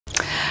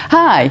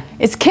Hi,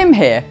 it's Kim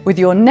here with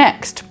your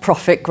next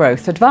profit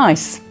growth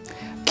advice.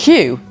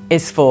 Q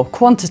is for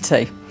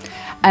quantity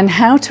and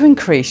how to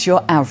increase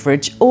your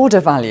average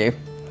order value.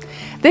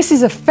 This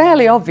is a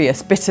fairly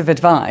obvious bit of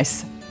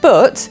advice,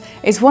 but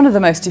it's one of the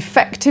most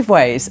effective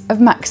ways of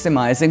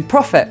maximising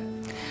profit.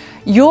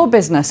 Your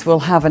business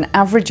will have an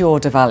average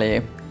order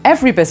value.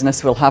 Every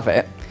business will have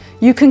it.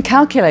 You can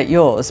calculate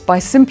yours by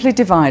simply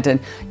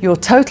dividing your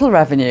total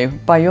revenue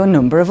by your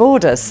number of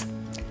orders.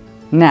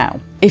 Now,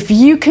 if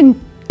you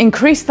can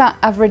increase that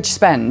average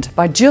spend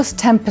by just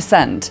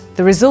 10%,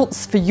 the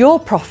results for your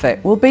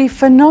profit will be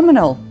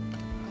phenomenal.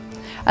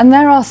 And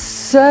there are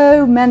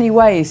so many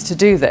ways to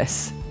do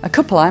this. A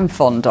couple I'm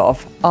fond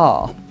of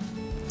are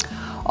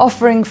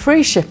offering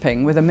free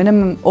shipping with a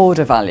minimum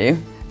order value.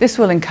 This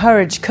will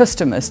encourage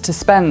customers to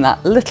spend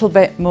that little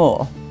bit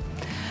more.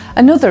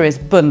 Another is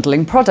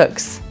bundling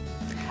products.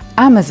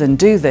 Amazon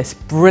do this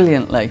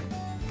brilliantly.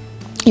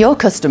 Your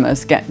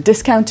customers get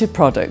discounted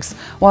products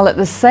while at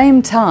the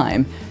same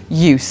time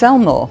you sell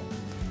more.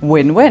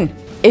 Win-win.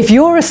 If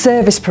you're a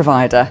service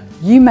provider,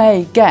 you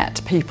may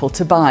get people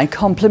to buy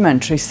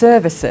complimentary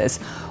services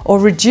or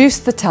reduce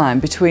the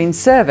time between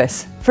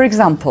service. For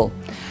example,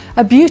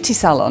 a beauty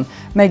salon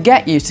may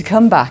get you to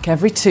come back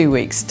every 2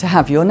 weeks to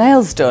have your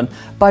nails done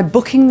by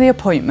booking the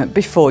appointment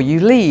before you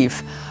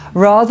leave,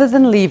 rather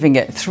than leaving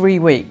it 3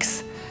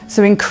 weeks.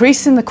 So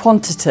increasing the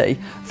quantity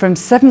from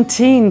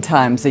 17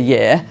 times a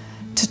year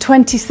to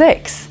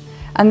 26,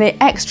 and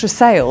the extra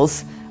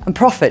sales and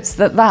profits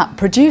that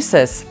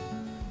produces.